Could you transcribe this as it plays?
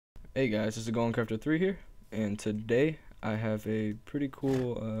Hey guys, this is GolemCrafter3 here, and today I have a pretty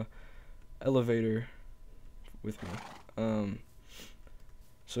cool elevator with me.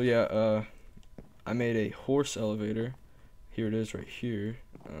 So yeah, I made a horse elevator. Here it is right here.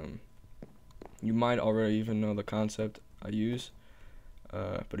 You might already even know the concept I use,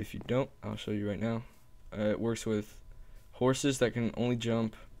 but if you don't, I'll show you right now. It works with horses that can only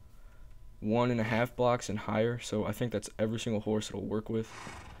jump 1.5 blocks and higher, so I think that's every single horse it'll work with.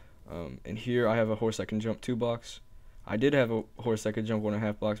 And here I have a horse that can jump 2 blocks. I did have a horse that could jump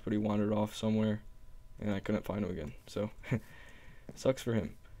 1.5 blocks, but he wandered off somewhere, and I couldn't find him again. So, sucks for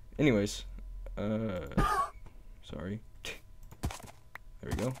him. Anyways, sorry. There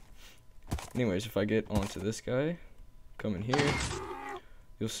we go. Anyways, if I get onto this guy, come in here,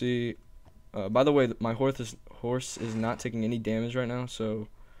 you'll see. By the way, my horse is not taking any damage right now, so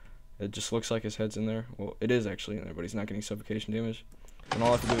it just looks like his head's in there. Well, it is actually in there, but he's not getting suffocation damage. And all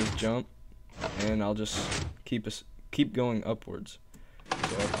I have to do is jump, and I'll just keep going upwards.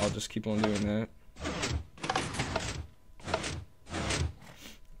 So I'll just keep on doing that.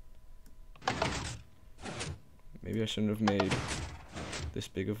 Maybe I shouldn't have made this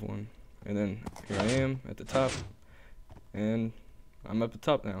big of one. And then here I am at the top, and I'm up the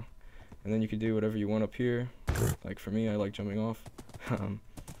top now. And then you can do whatever you want up here. Like for me, I like jumping off.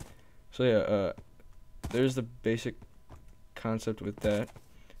 So yeah, there's the basic concept with that.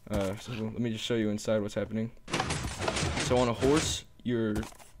 So let me just show you inside what's happening. So on a horse you're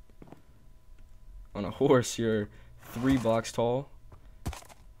 3 blocks tall.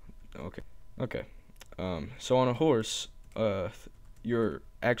 Okay. So on a horse, you're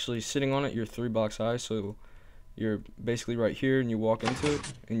actually sitting on it, you're 3 blocks high, so you're basically right here, and you walk into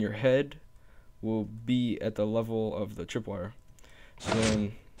it, and your head will be at the level of the tripwire. So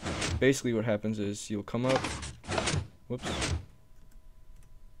then basically what happens is you'll come up,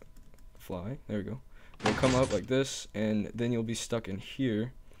 fly, there we go. You'll come up like this, and then you'll be stuck in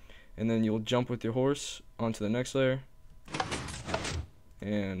here, and then you'll jump with your horse onto the next layer,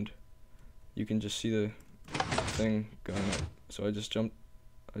 and you can just see the thing going up. So I just jumped,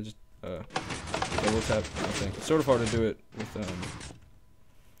 double tap the thing. It's sort of hard to do it with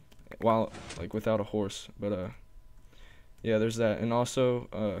without a horse, but yeah, there's that. And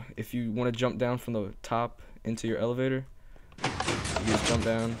also, if you want to jump down from the top into your elevator, you just jump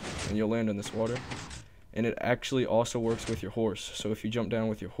down and you'll land in this water. And it actually also works with your horse. So if you jump down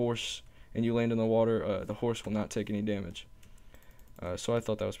with your horse and you land in the water, the horse will not take any damage. So I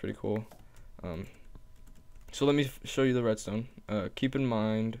thought that was pretty cool. So let me show you the redstone. Keep in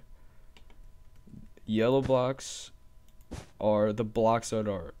mind, yellow blocks are the blocks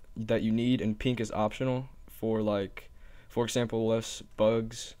that you need, and pink is optional for, like, for example, less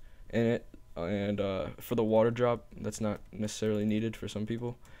bugs in it, and for the water drop, that's not necessarily needed for some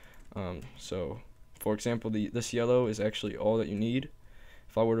people. So for example, this yellow is actually all that you need.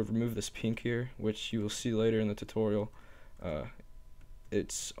 If I were to remove this pink here, which you will see later in the tutorial,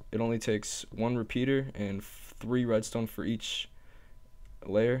 it only takes 1 repeater and 3 redstone for each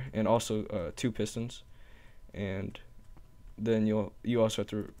layer, and also 2 pistons. And then you also have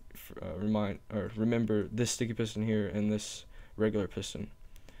to remember this sticky piston here and this regular piston.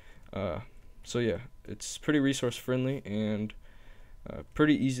 So yeah, it's pretty resource friendly and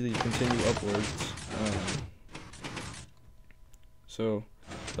pretty easy to continue upwards. So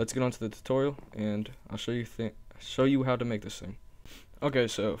let's get on to the tutorial, and I'll show you how to make this thing. Okay,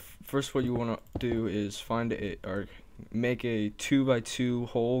 so first what you want to do is make a 2x2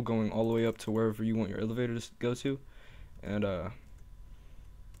 hole going all the way up to wherever you want your elevator to go to, and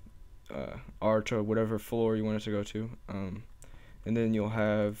or to whatever floor you want it to go to. And then you'll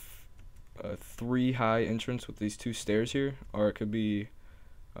have 3 high entrance with these 2 stairs here, or it could be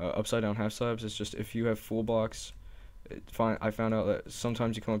upside down half slabs. It's just if you have full blocks, I found out that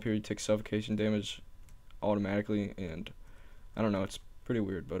sometimes you come up here, you take suffocation damage automatically, and I don't know, it's pretty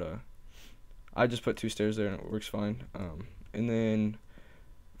weird, but I just put 2 stairs there and it works fine. And then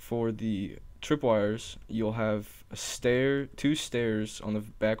for the tripwires, you'll have 2 stairs on the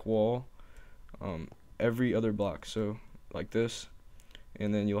back wall every other block, so like this,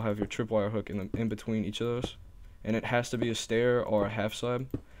 and then you'll have your tripwire hook in between each of those, and it has to be a stair or a half slab,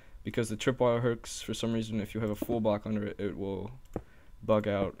 because the tripwire hooks, for some reason, if you have a full block under it, it will bug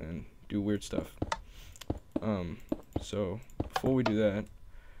out and do weird stuff. So before we do that,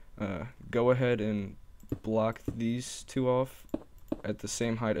 go ahead and block these 2 off at the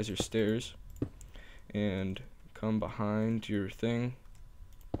same height as your stairs, and come behind your thing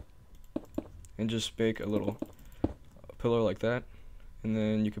and just bake a little pillar like that, and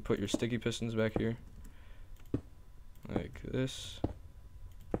then you can put your sticky pistons back here like this,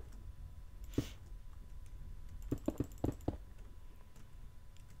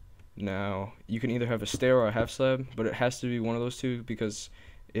 Now, you can either have a stair or a half slab, but it has to be one of those two, because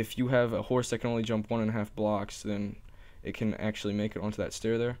if you have a horse that can only jump 1.5 blocks, then it can actually make it onto that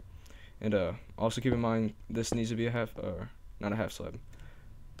stair there. And also keep in mind, this needs to be not a half slab,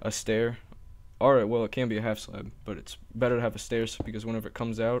 a stair. Or, well, it can be a half slab, but it's better to have a stair, because whenever it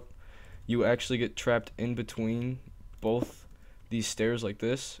comes out, you actually get trapped in between both these stairs like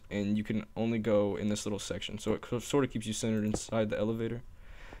this, and you can only go in this little section. So it sort of keeps you centered inside the elevator.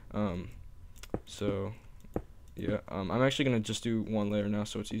 So yeah, I'm actually gonna just do one layer now,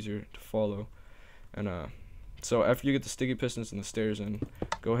 so it's easier to follow. And so after you get the sticky pistons and the stairs in,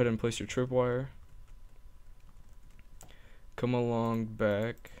 go ahead and place your tripwire. Come along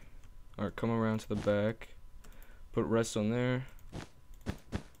back, or come around to the back. Put redstone there,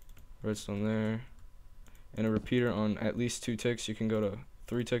 redstone there, and a repeater on at least 2 ticks. You can go to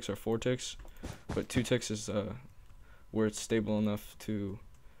 3 ticks or 4 ticks, but 2 ticks is where it's stable enough to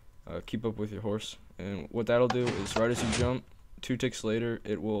keep up with your horse. And what that'll do is, right as you jump, 2 ticks later,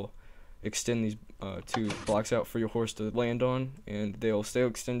 it will extend these 2 blocks out for your horse to land on, and they'll stay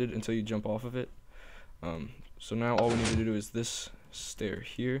extended until you jump off of it. So now all we need to do is this stair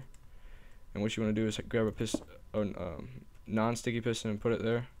here, and what you want to do is grab a piston, non-sticky piston, and put it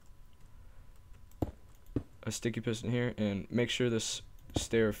there. A sticky piston here, and make sure this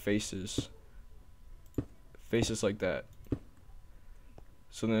stair faces like that.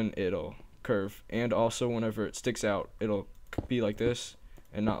 So then it'll curve, and also whenever it sticks out, it'll be like this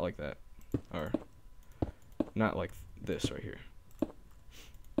and not like that, or not like this right here.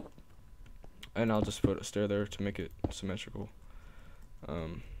 And I'll just put a stair there to make it symmetrical.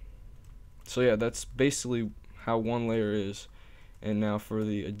 So yeah, that's basically how one layer is. And now for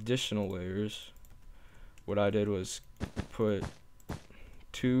the additional layers, what I did was put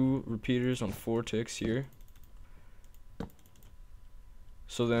 2 repeaters on 4 ticks here.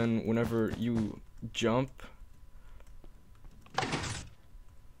 So then whenever you jump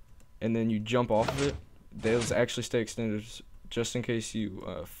and then you jump off of it, those actually stay extended just in case you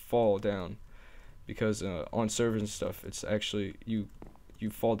fall down, because on servers and stuff, it's actually you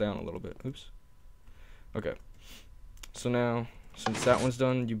fall down a little bit. Oops. Okay. So now, since that one's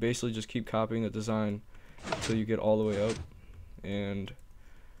done, you basically just keep copying the design until you get all the way up, and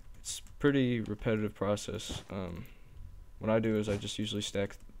it's pretty repetitive process. What I do is I just usually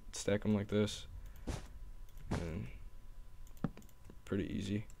stack them like this, and pretty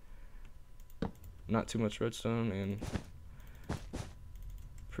easy. Not too much redstone, and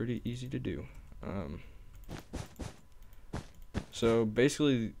pretty easy to do. So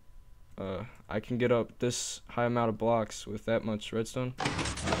basically, I can get up this high amount of blocks with that much redstone.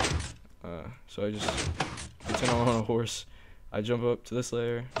 So I just pretend I'm on a horse. I jump up to this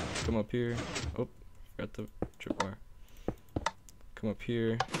layer, come up here. Oh, forgot the tripwire. Come up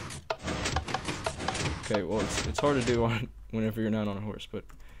here. Okay, well it's hard to do whenever you're not on a horse, but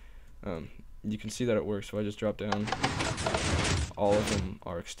you can see that it works. So I just drop down. All of them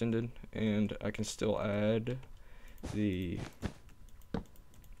are extended, and I can still add the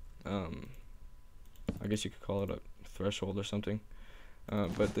I guess you could call it a threshold or something,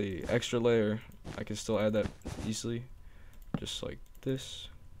 but the extra layer, I can still add that easily, just like this.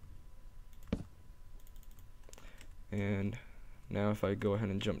 And now if I go ahead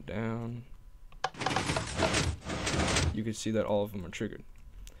and jump down, you can see that all of them are triggered.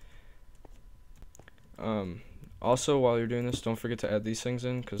 Also, while you're doing this, don't forget to add these things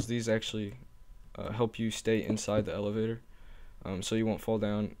in, because these actually help you stay inside the elevator, so you won't fall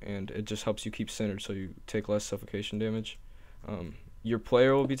down, and it just helps you keep centered so you take less suffocation damage. Your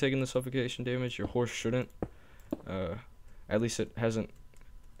player will be taking the suffocation damage, your horse shouldn't. At least it hasn't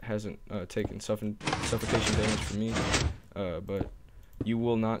taken suffocation damage from me, but you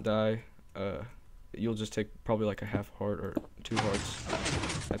will not die. You'll just take probably like a half heart or 2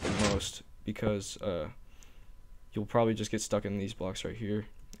 hearts at the most, because you'll probably just get stuck in these blocks right here,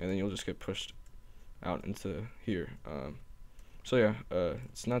 and then you'll just get pushed out into here. So yeah,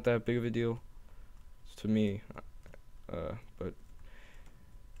 it's not that big of a deal to me, but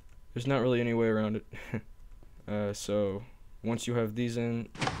there's not really any way around it. So once you have these in,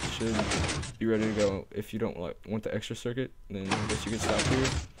 you should be ready to go. If you don't want the extra circuit, then I guess you can stop here,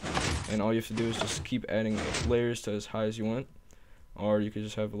 and all you have to do is just keep adding layers to as high as you want. Or you could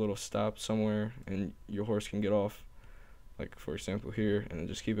just have a little stop somewhere and your horse can get off, like for example here, and then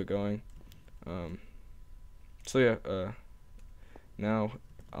just keep it going. So yeah, now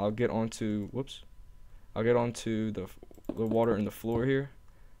I'll get onto the water in the floor here.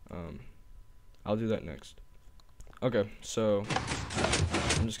 I'll do that next. Okay, so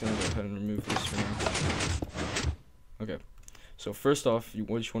I'm just gonna go ahead and remove this for now. Okay, So first off,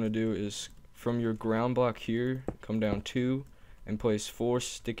 what you want to do is from your ground block here, come down 2 and place 4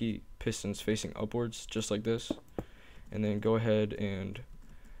 sticky pistons facing upwards, just like this. And then go ahead and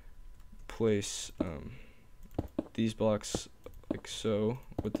place these blocks like so.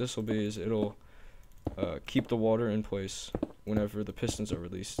 What this will be is it'll keep the water in place whenever the pistons are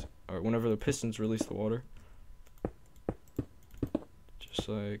released, or whenever the pistons release the water. Just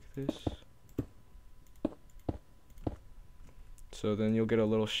like this. So then you'll get a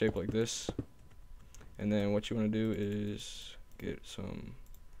little shape like this. And then what you want to do is get some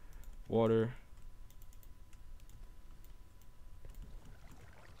water.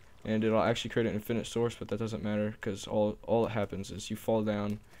 And it'll actually create an infinite source, but that doesn't matter because all that happens is you fall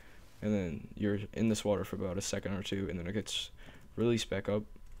down and then you're in this water for about a second or two and then it gets released back up.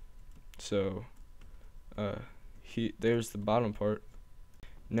 So there's the bottom part.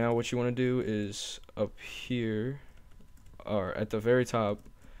 Now what you want to do is up here, or at the very top,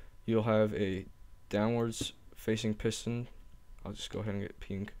 you'll have a downwards facing piston. I'll just go ahead and get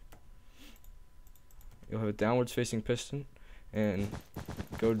pink. You'll have a downwards facing piston and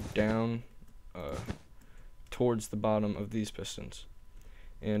go down towards the bottom of these pistons.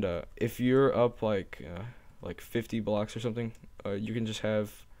 And if you're up like 50 blocks or something, you can just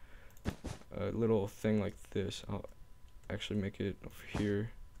have a little thing like this. I'll actually make it over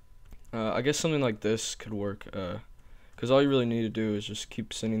here. I guess something like this could work, because all you really need to do is just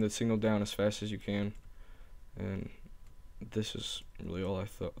keep sending the signal down as fast as you can. And this is really all I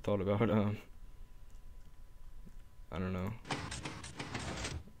thought about. I don't know.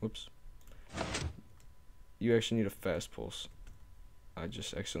 Whoops. You actually need a fast pulse. I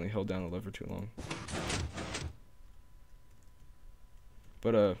just accidentally held down the lever too long.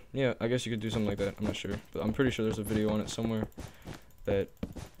 But yeah, I guess you could do something like that. I'm not sure, but I'm pretty sure there's a video on it somewhere that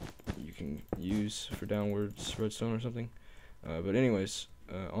you can use for downwards redstone or something. But anyways,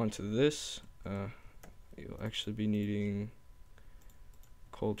 onto this. You'll actually be needing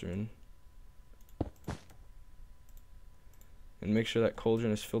cauldron. And make sure that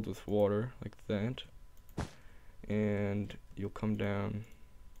cauldron is filled with water, like that. And you'll come down,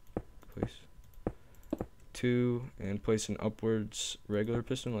 place 2, and place an upwards regular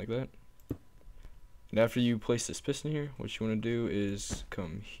piston like that. And after you place this piston here, what you want to do is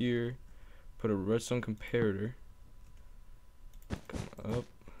come here, put a redstone comparator, come up,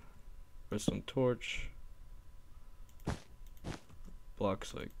 redstone torch,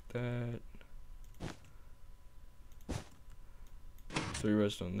 blocks like that, 3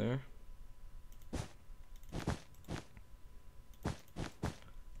 redstone there,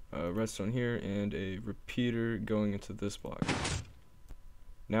 redstone here, and a repeater going into this block.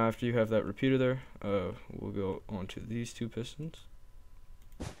 Now after you have that repeater there, we'll go on to these 2 pistons.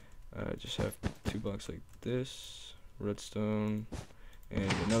 Just have 2 blocks like this, redstone,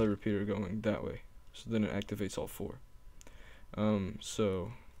 and another repeater going that way. So then it activates all 4.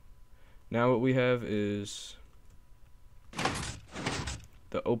 So now what we have is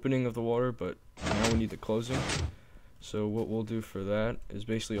the opening of the water, but now we need the closing. So what we'll do for that is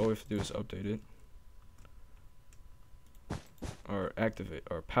basically all we have to do is update it, or activate,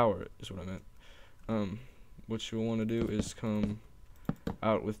 or power it is what I meant. What you'll want to do is come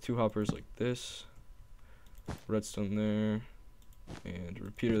out with 2 hoppers like this, redstone there, and a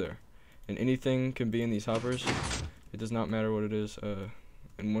repeater there. And anything can be in these hoppers. It does not matter what it is.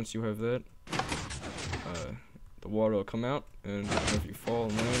 And once you have that, the water will come out, and if you fall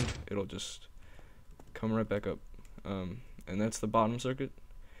and land, it'll just come right back up. And that's the bottom circuit,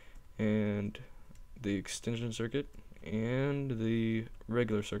 and the extension circuit, and the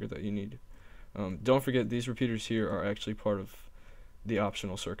regular circuit that you need. Don't forget, these repeaters here are actually part of the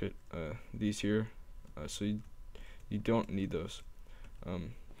optional circuit, these here, so you don't need those.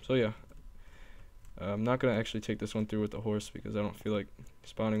 So yeah, I'm not going to actually take this one through with the horse because I don't feel like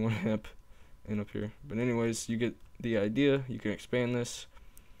spawning one amp in up here. But anyways, you get the idea. You can expand this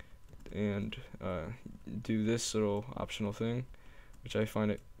and do this little optional thing, which I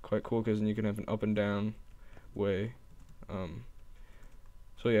find it quite cool because then you can have an up and down way.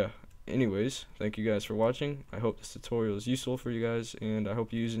 So yeah, anyways, thank you guys for watching. I hope this tutorial is useful for you guys, and I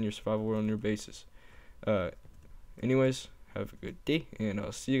hope you use it in your survival world on your bases. Anyways, have a good day, and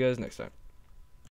I'll see you guys next time.